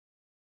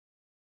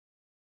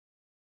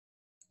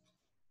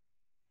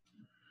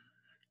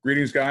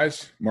Greetings,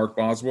 guys. Mark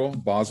Boswell,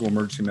 Boswell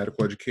Emergency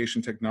Medical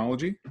Education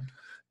Technology,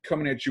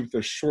 coming at you with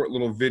a short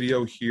little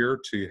video here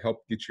to help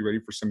get you ready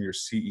for some of your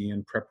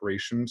CEN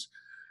preparations.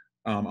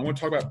 I want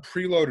to talk about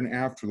preload and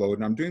afterload,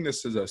 and I'm doing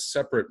this as a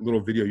separate little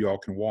video you all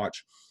can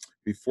watch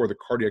before the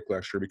cardiac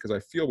lecture because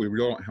I feel we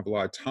really don't have a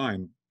lot of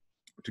time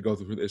to go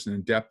through this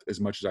in depth as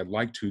much as I'd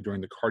like to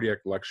during the cardiac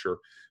lecture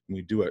when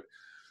we do it.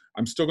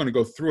 I'm still going to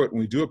go through it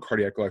when we do a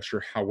cardiac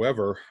lecture.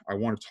 However, I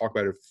want to talk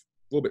about it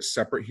a little bit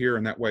separate here,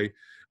 and that way,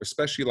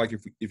 especially like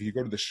if you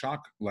go to the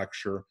shock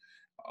lecture,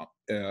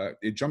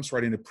 it jumps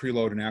right into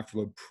preload and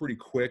afterload pretty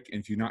quick. And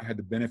if you've not had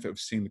the benefit of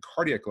seeing the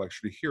cardiac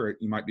lecture to hear it,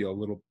 you might be a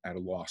little at a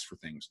loss for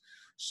things.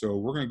 So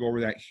we're going to go over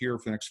that here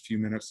for the next few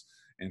minutes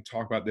and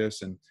talk about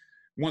this. And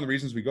one of the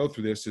reasons we go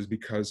through this is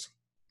because,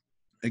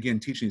 again,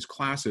 teaching these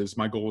classes,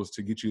 my goal is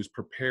to get you as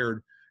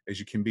prepared as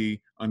you can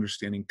be,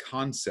 understanding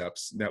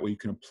concepts. That way you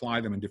can apply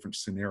them in different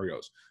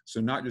scenarios.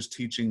 So not just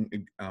teaching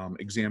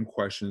exam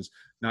questions,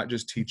 not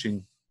just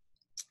teaching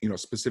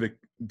specific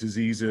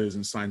diseases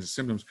and signs and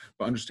symptoms,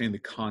 but understanding the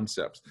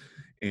concepts.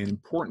 And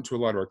important to a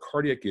lot of our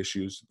cardiac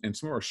issues and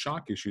some of our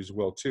shock issues as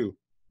well too,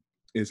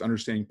 is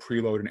understanding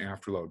preload and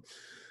afterload.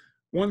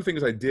 One of the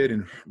things I did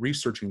in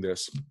researching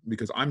this,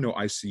 because I'm no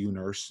ICU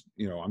nurse,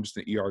 I'm just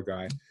an ER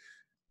guy,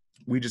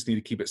 we just need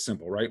to keep it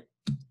simple, right?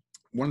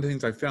 One of the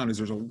things I found is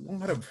there's a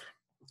lot of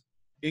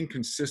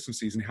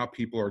inconsistencies in how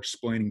people are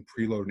explaining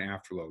preload and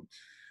afterload.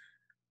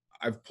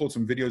 I've pulled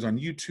some videos on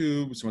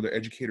YouTube, some other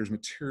educators'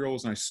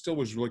 materials, and I still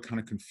was really kind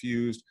of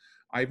confused.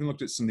 I even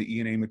looked at some of the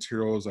ENA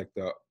materials like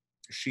the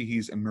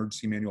Sheehy's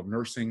Emergency Manual of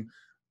Nursing,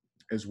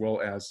 as well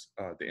as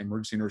the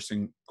Emergency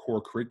Nursing Core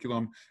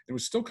Curriculum. It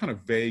was still kind of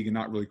vague and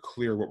not really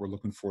clear what we're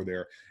looking for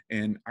there.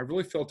 And I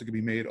really felt it could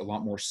be made a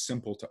lot more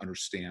simple to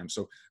understand.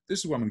 So this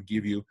is what I'm going to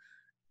give you,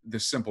 the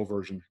simple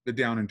version, the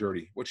down and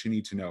dirty, what you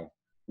need to know.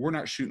 We're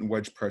not shooting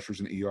wedge pressures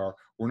in the ER.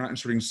 We're not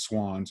inserting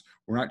swans.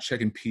 We're not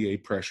checking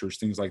PA pressures,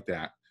 things like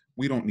that.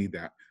 We don't need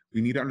that. We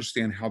need to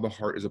understand how the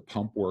heart as a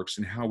pump works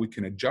and how we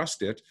can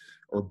adjust it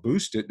or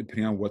boost it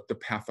depending on what the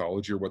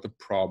pathology or what the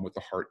problem with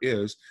the heart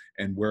is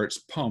and where its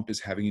pump is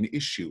having an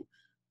issue.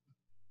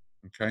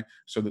 Okay,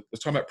 so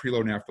let's talk about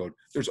preload and afterload.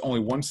 There's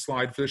only one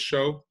slide for this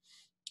show,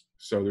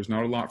 so there's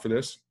not a lot for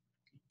this.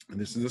 And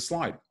this is a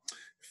slide.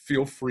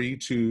 Feel free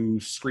to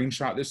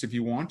screenshot this if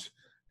you want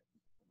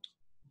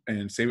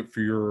and save it for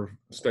your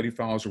study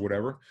files or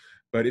whatever.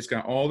 But it's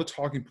got all the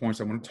talking points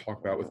I want to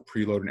talk about with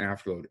preload and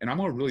afterload. And I'm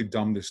going to really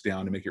dumb this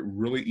down to make it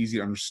really easy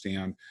to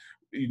understand.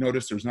 You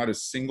notice there's not a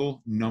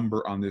single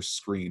number on this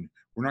screen.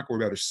 We're not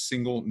going about a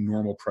single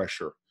normal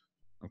pressure.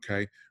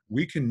 Okay,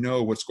 we can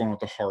know what's going on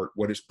with the heart,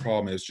 what its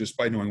problem is, just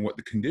by knowing what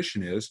the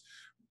condition is,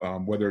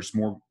 whether it's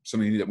more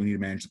something that we need to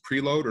manage the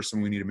preload or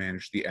something we need to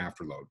manage the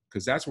afterload,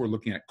 because that's what we're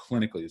looking at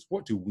clinically is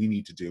what do we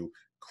need to do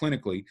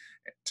clinically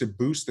to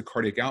boost the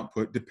cardiac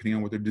output depending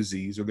on what their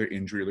disease or their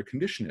injury or their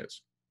condition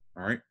is.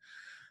 All right,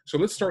 so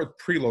let's start with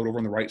preload over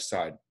on the right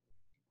side.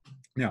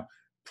 Now,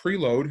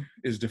 preload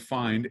is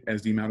defined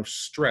as the amount of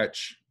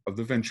stretch of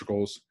the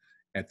ventricles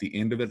at the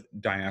end of the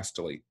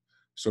diastole.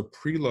 So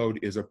preload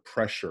is a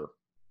pressure.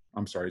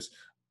 Preload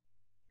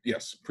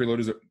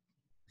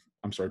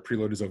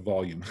is a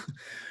volume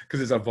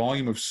because it's a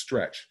volume of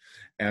stretch.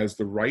 As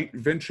the right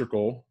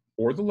ventricle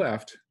or the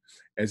left,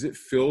 as it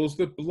fills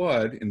the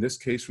blood, in this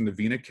case from the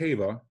vena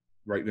cava,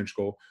 right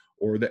ventricle,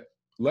 or the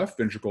left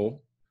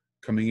ventricle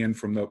coming in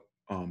from the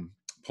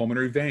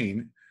pulmonary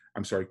vein,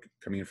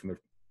 coming in from the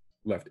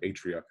left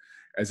atria.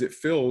 As it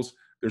fills,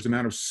 there's an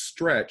amount of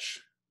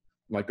stretch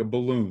like a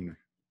balloon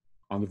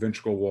on the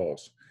ventricle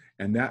walls.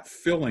 And that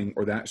filling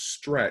or that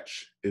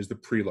stretch is the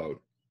preload.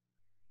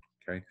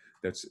 Okay,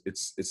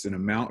 it's an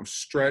amount of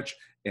stretch,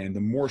 and the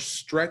more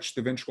stretch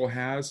the ventricle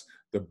has,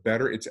 the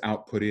better its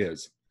output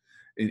is.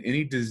 In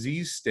any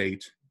disease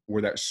state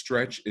where that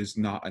stretch is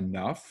not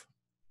enough,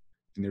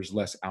 then there's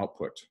less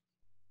output.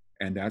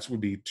 And that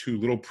would be too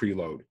little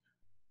preload.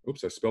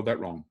 Oops, I spelled that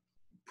wrong.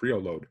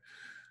 Preload.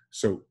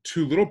 So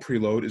too little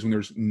preload is when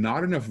there's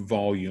not enough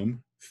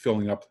volume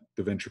filling up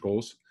the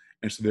ventricles,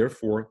 and so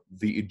therefore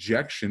the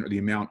ejection or the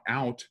amount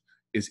out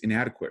is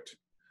inadequate.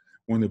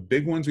 One of the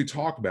big ones we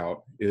talk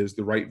about is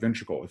the right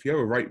ventricle. If you have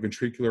a right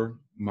ventricular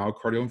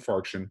myocardial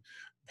infarction,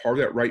 part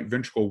of that right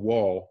ventricle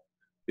wall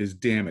is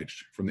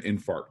damaged from the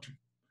infarct.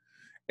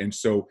 And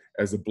so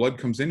as the blood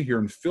comes in here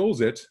and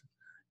fills it,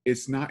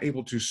 it's not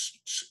able to,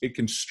 it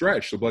can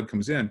stretch, the blood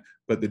comes in,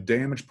 but the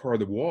damaged part of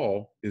the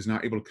wall is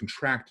not able to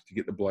contract to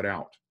get the blood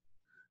out.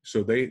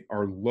 So they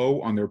are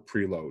low on their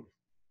preload,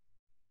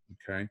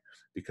 okay?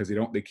 Because they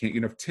can't get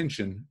enough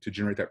tension to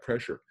generate that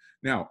pressure.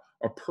 Now,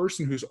 a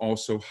person who's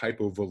also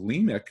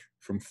hypovolemic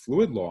from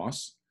fluid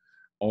loss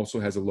also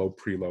has a low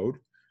preload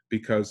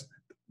because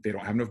they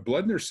don't have enough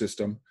blood in their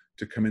system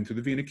to come in through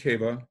the vena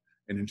cava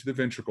and into the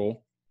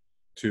ventricle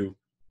to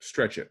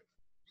stretch it.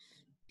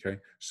 Okay,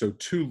 so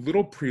too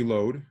little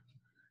preload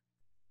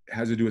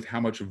has to do with how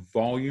much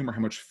volume or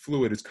how much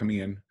fluid is coming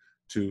in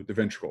to the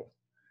ventricle.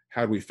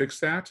 How do we fix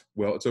that?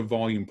 Well, it's a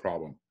volume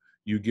problem.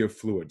 You give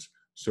fluids.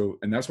 So,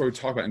 and that's why we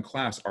talk about in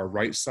class, our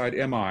right side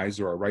MIs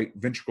or our right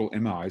ventricle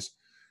MIs,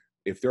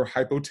 if they're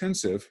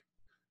hypotensive,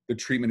 the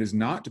treatment is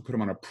not to put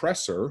them on a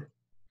pressor.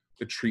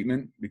 The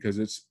treatment, because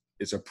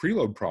it's a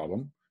preload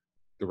problem,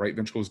 the right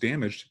ventricle is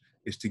damaged,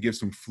 is to give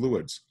some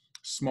fluids,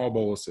 small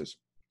boluses.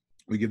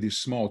 We give these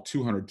small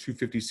 200,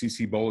 250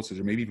 cc boluses,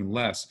 or maybe even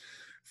less,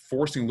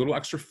 forcing a little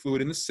extra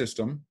fluid in the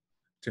system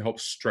to help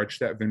stretch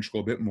that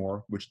ventricle a bit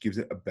more, which gives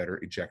it a better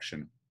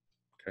ejection.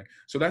 Okay,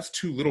 so that's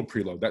too little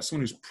preload. That's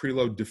someone who's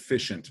preload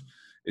deficient.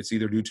 It's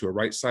either due to a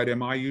right side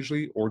MI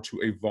usually, or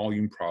to a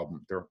volume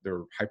problem.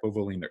 They're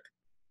hypovolemic.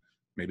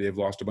 Maybe they've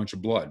lost a bunch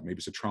of blood. Maybe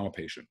it's a trauma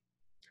patient.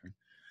 Okay.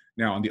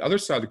 Now, on the other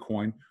side of the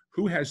coin,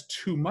 who has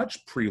too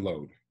much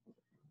preload?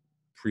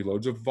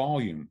 Preload's of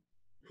volume.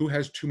 Who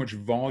has too much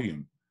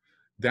volume?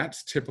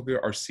 That's typically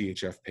our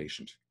CHF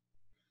patient.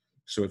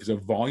 So if it's a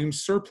volume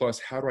surplus,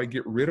 how do I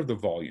get rid of the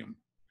volume?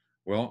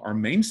 Well, our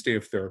mainstay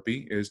of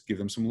therapy is give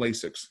them some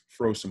Lasix,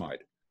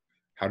 furosemide.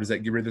 How does that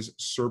get rid of this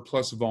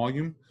surplus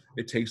volume?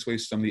 It takes away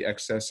some of the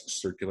excess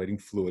circulating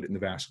fluid in the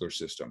vascular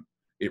system.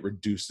 It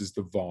reduces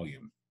the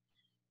volume.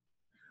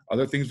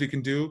 Other things we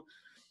can do,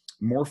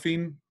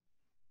 morphine.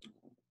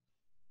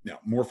 Now,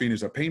 morphine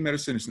is a pain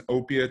medicine. It's an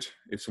opiate.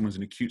 If someone's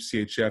in acute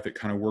CHF, it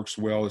kind of works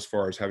well as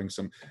far as having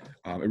some,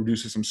 it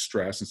reduces some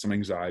stress and some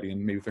anxiety,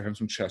 and maybe if they're having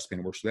some chest pain,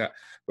 it works for that.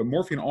 But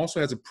morphine also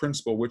has a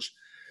principle which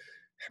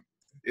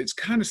it's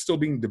kind of still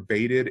being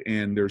debated,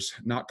 and there's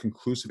not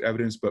conclusive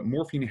evidence, but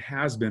morphine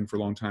has been for a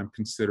long time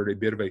considered a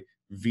bit of a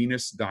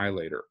venous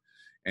dilator.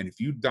 And if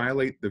you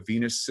dilate the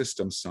venous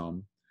system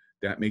some,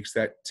 that makes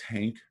that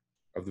tank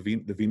of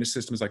the venous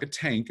system is like a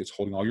tank. It's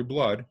holding all your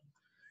blood.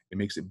 It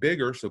makes it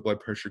bigger, so blood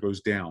pressure goes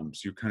down.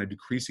 So you're kind of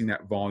decreasing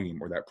that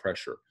volume or that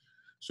pressure.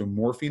 So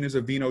morphine is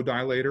a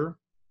venodilator.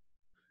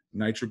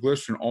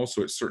 Nitroglycerin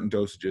also at certain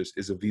dosages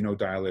is a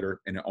venodilator,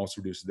 and it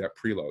also reduces that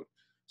preload.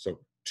 So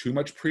too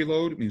much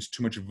preload means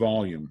too much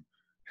volume.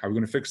 How are we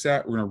going to fix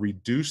that? We're going to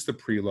reduce the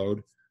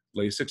preload,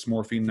 Lasix,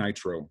 morphine,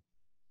 nitro.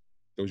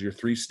 Those are your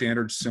three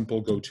standard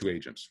simple go-to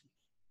agents.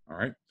 All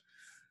right.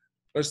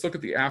 Let's look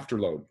at the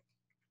afterload.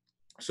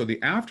 So the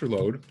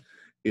afterload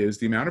is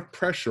the amount of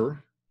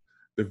pressure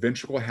the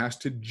ventricle has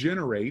to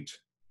generate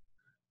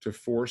to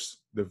force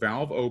the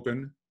valve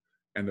open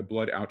and the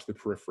blood out to the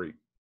periphery.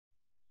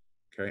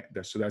 Okay,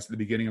 so that's the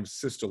beginning of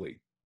systole.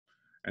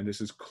 And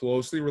this is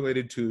closely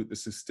related to the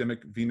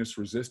systemic venous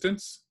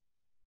resistance,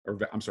 or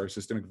I'm sorry,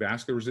 systemic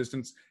vascular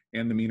resistance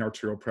and the mean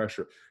arterial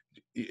pressure.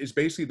 It's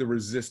basically the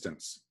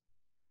resistance,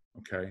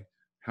 okay?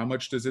 How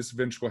much does this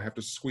ventricle have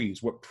to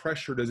squeeze? What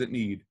pressure does it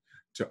need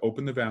to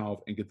open the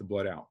valve and get the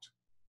blood out?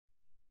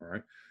 All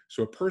right,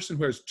 so a person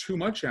who has too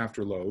much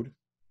afterload,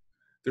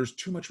 there's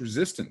too much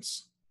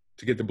resistance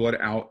to get the blood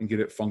out and get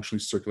it functionally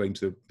circulating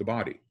to the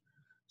body.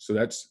 So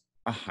that's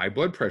a high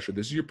blood pressure.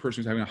 This is your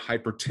person who's having a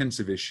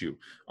hypertensive issue,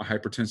 a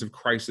hypertensive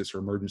crisis or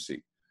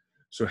emergency.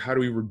 So how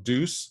do we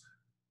reduce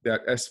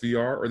that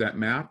SVR or that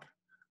MAP?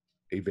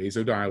 A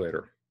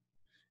vasodilator.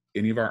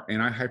 Any of our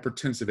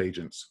antihypertensive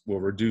agents will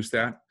reduce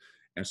that.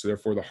 And so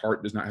therefore the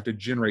heart does not have to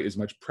generate as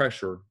much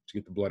pressure to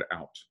get the blood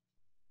out.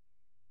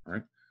 All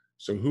right.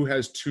 So who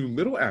has too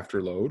little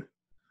afterload?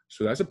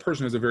 So that's a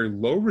person who has a very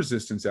low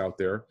resistance out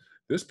there.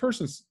 This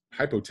person's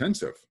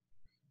hypotensive.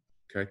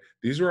 Okay,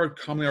 these are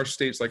commonly our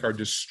states like our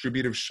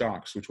distributive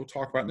shocks, which we'll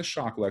talk about in the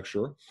shock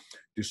lecture.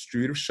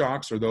 Distributive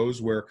shocks are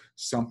those where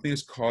something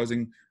is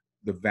causing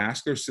the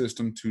vascular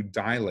system to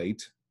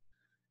dilate.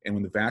 And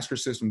when the vascular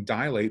system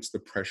dilates, the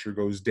pressure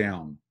goes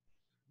down.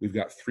 We've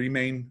got three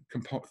main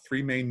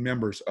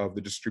members of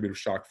the distributive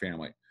shock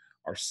family: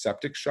 our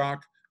septic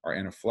shock, our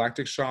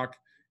anaphylactic shock,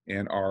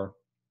 and our,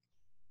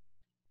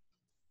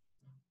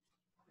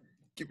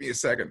 give me a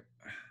second.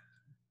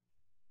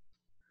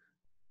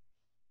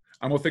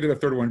 I'm gonna think of the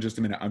third one in just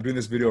a minute. I'm doing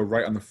this video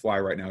right on the fly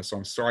right now, so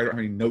I'm sorry I don't have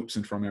any notes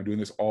in front of me. I'm doing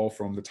this all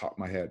from the top of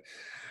my head.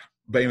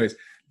 But anyways,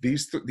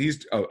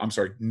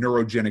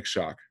 neurogenic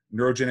shock,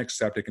 neurogenic,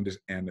 septic, and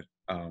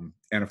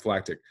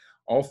anaphylactic.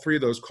 All three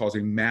of those cause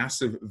a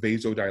massive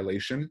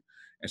vasodilation,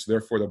 and so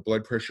therefore the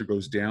blood pressure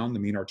goes down, the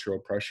mean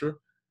arterial pressure.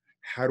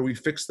 How do we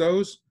fix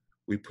those?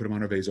 We put them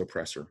on a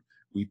vasopressor.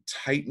 We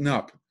tighten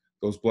up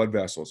those blood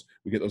vessels.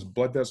 We get those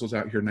blood vessels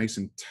out here nice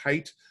and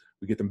tight.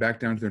 We get them back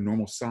down to their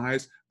normal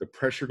size. The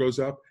pressure goes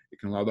up. It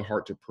can allow the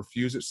heart to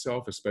perfuse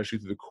itself, especially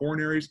through the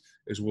coronaries,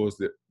 as well as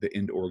the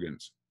end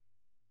organs.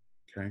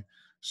 Okay,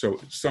 so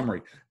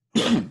summary,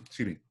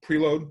 excuse me,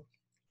 preload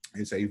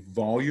is a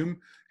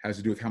volume, has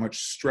to do with how much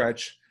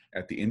stretch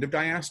at the end of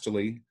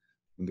diastole,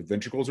 when the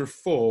ventricles are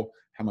full,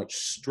 how much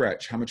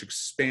stretch, how much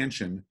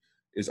expansion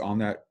is on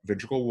that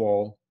ventricle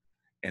wall,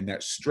 and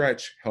that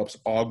stretch helps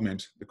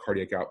augment the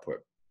cardiac output.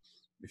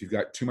 If you've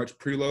got too much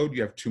preload,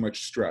 you have too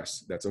much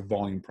stress. That's a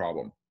volume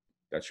problem.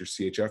 That's your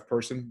CHF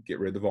person. Get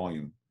rid of the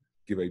volume.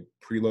 Give a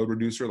preload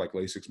reducer like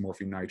Lasix,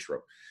 morphine,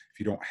 nitro. If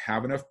you don't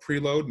have enough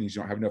preload, means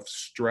you don't have enough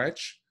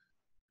stretch,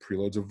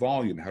 preload's a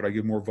volume. How do I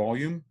give more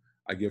volume?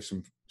 I give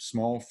some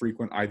small,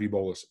 frequent IV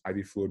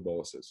fluid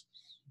boluses.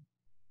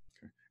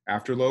 Okay.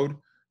 Afterload,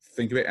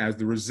 think of it as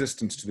the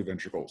resistance to the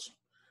ventricles.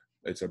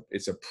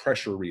 It's a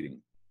pressure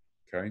reading,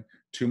 okay?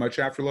 Too much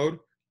afterload,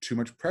 too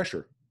much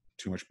pressure,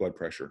 too much blood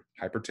pressure,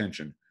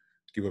 hypertension,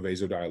 give a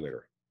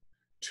vasodilator.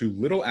 Too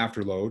little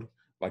afterload,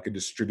 like a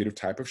distributive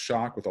type of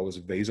shock with all this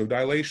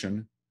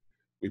vasodilation,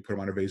 we put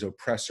them on a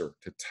vasopressor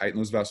to tighten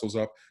those vessels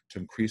up, to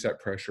increase that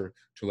pressure,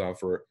 to allow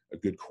for a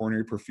good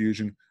coronary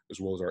perfusion, as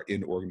well as our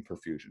in-organ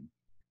perfusion.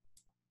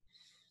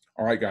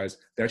 All right, guys,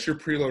 that's your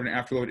preload and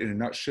afterload in a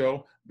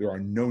nutshell. There are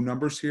no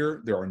numbers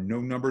here. There are no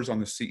numbers on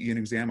the CEN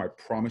exam. I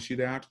promise you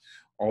that.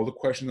 All the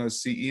questions on the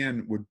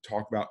CEN would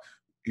talk about,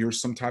 here's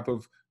some type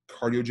of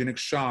cardiogenic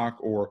shock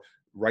or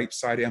right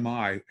side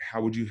MI.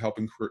 How would you help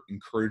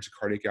encourage the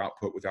cardiac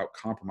output without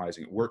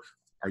compromising it?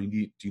 Do you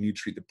need to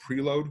treat the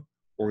preload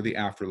or the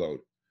afterload?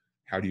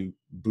 How do you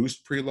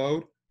boost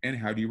preload and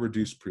how do you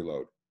reduce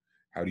preload?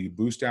 How do you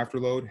boost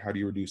afterload? How do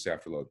you reduce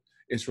afterload?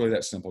 It's really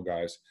that simple,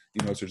 guys.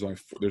 You notice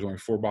there's only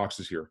 4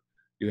 boxes here.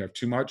 You have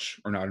too much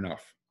or not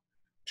enough.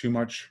 Too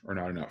much or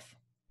not enough.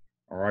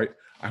 All right.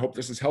 I hope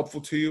this is helpful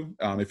to you.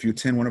 If you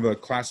attend one of the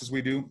classes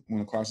we do,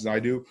 one of the classes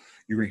I do,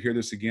 you're going to hear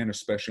this again,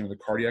 especially under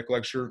the cardiac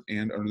lecture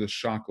and under the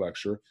shock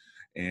lecture.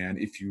 And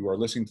if you are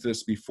listening to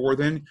this before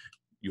then,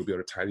 you'll be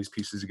able to tie these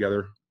pieces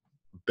together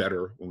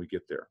better when we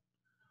get there.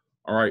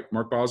 All right,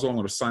 Mark Boswell, I'm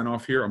going to sign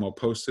off here. I'm going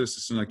to post this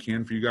as soon as I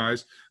can for you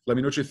guys. Let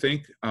me know what you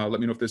think. Let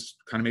me know if this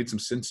kind of made some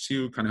sense to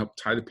you, kind of helped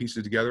tie the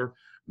pieces together,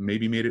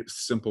 maybe made it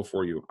simple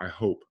for you, I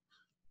hope.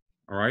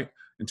 All right,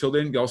 until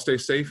then, y'all stay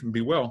safe and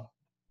be well.